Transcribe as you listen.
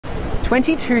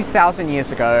22,000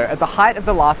 years ago, at the height of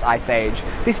the last ice age,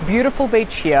 this beautiful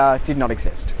beach here did not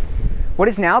exist. What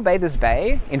is now Bathers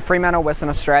Bay, in Fremantle, Western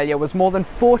Australia, was more than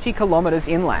 40 kilometres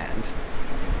inland.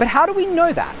 But how do we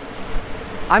know that?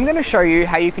 I'm going to show you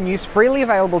how you can use freely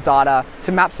available data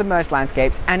to map submerged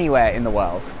landscapes anywhere in the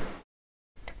world.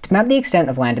 To map the extent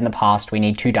of land in the past, we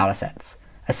need two datasets,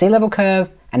 a sea level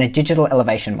curve and a digital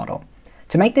elevation model.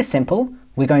 To make this simple,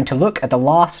 we're going to look at the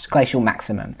last glacial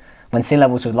maximum, when sea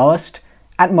levels were lowest,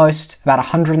 at most about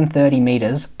 130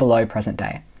 metres below present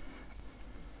day.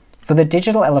 For the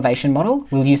digital elevation model,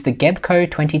 we'll use the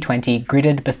GEBCO 2020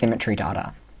 gridded bathymetry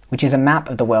data, which is a map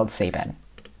of the world's seabed.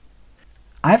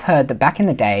 I've heard that back in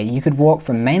the day, you could walk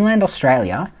from mainland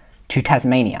Australia to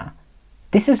Tasmania.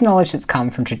 This is knowledge that's come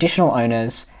from traditional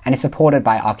owners and is supported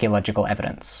by archaeological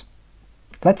evidence.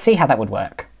 Let's see how that would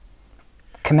work.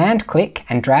 Command click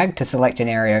and drag to select an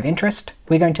area of interest.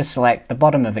 We're going to select the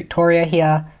bottom of Victoria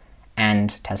here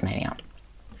and Tasmania,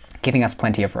 giving us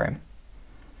plenty of room.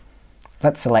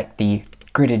 Let's select the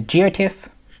gridded geotiff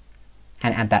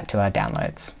and add that to our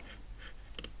downloads.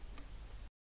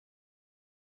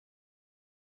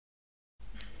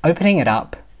 Opening it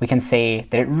up, we can see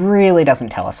that it really doesn't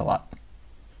tell us a lot.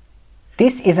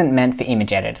 This isn't meant for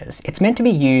image editors. It's meant to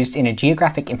be used in a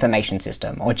geographic information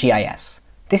system, or GIS.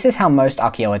 This is how most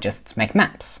archaeologists make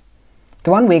maps.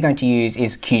 The one we're going to use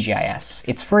is QGIS.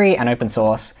 It's free and open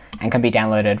source and can be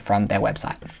downloaded from their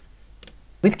website.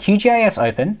 With QGIS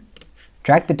open,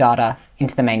 drag the data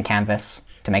into the main canvas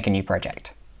to make a new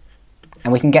project.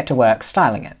 And we can get to work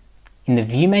styling it. In the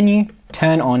View menu,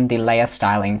 turn on the Layer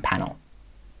Styling panel.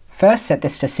 First, set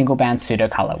this to single band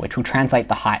pseudo-color, which will translate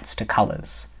the heights to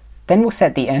colors. Then we'll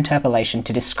set the interpolation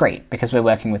to discrete because we're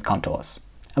working with contours.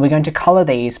 And we're going to color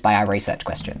these by our research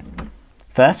question.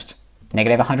 First,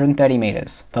 negative 130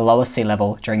 meters, the lowest sea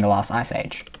level during the last ice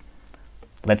age.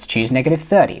 Let's choose negative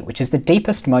 30, which is the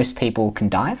deepest most people can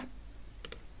dive.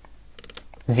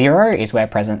 0 is where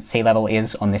present sea level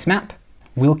is on this map.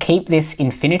 We'll keep this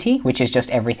infinity, which is just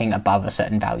everything above a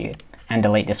certain value, and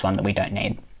delete this one that we don't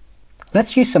need.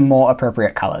 Let's use some more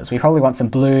appropriate colors. We probably want some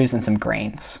blues and some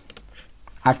greens.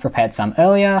 I've prepared some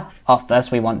earlier.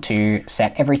 First we want to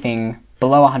set everything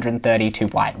below 130 to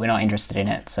white. We're not interested in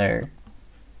it, so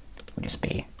we'll just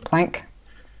be blank.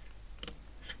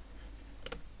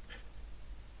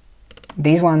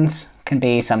 These ones can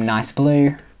be some nice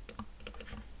blue.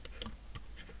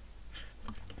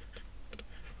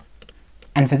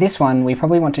 And for this one, we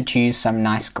probably want to choose some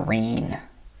nice green.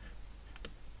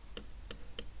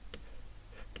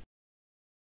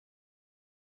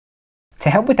 To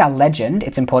help with our legend,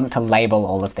 it's important to label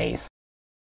all of these.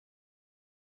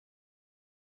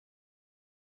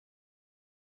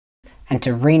 And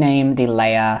to rename the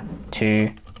layer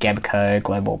to GEBCO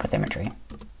Global Bathymetry.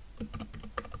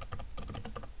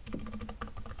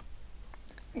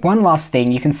 One last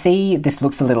thing, you can see this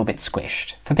looks a little bit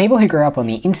squished. For people who grew up on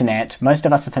the internet, most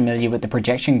of us are familiar with the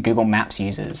projection Google Maps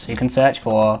uses. You can search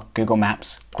for Google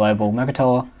Maps Global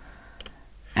Mercator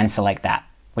and select that,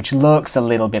 which looks a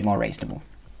little bit more reasonable.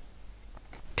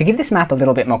 To give this map a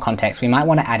little bit more context, we might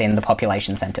want to add in the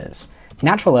population centres.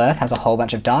 Natural Earth has a whole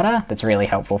bunch of data that's really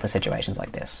helpful for situations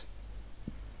like this.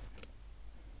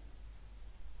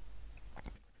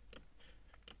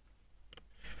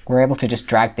 We're able to just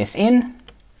drag this in,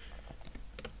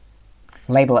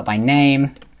 label it by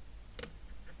name,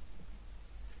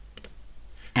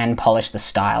 and polish the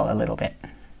style a little bit.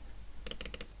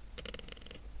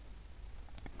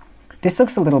 This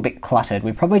looks a little bit cluttered.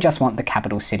 We probably just want the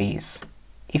capital cities.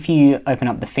 If you open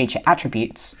up the feature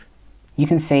attributes, you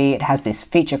can see it has this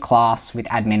feature class with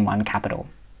admin1 capital.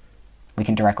 We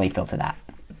can directly filter that.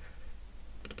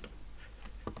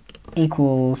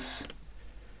 Equals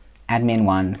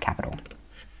admin1 capital.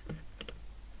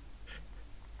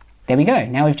 There we go.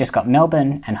 Now we've just got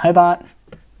Melbourne and Hobart.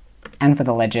 And for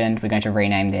the legend, we're going to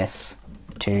rename this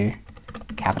to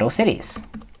capital cities.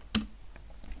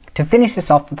 To finish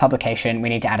this off for publication, we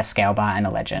need to add a scale bar and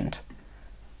a legend.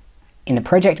 In the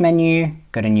project menu,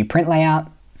 go to New Print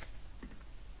Layout.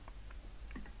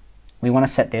 We want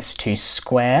to set this to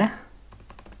square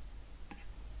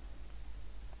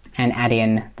and add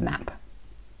in the map.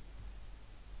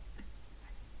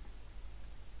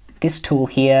 This tool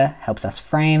here helps us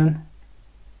frame.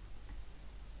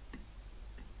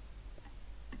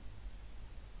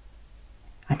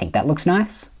 I think that looks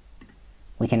nice.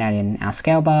 We can add in our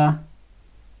scale bar,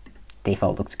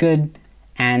 default looks good,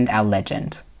 and our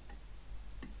legend.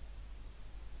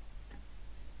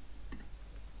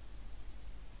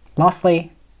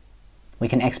 Lastly, we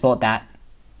can export that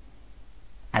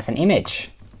as an image.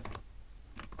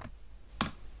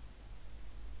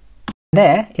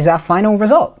 There is our final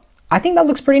result. I think that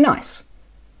looks pretty nice.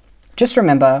 Just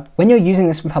remember, when you're using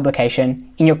this for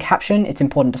publication, in your caption it's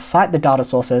important to cite the data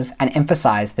sources and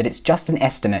emphasize that it's just an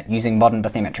estimate using modern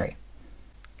bathymetry.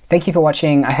 Thank you for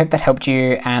watching, I hope that helped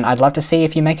you, and I'd love to see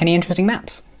if you make any interesting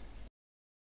maps.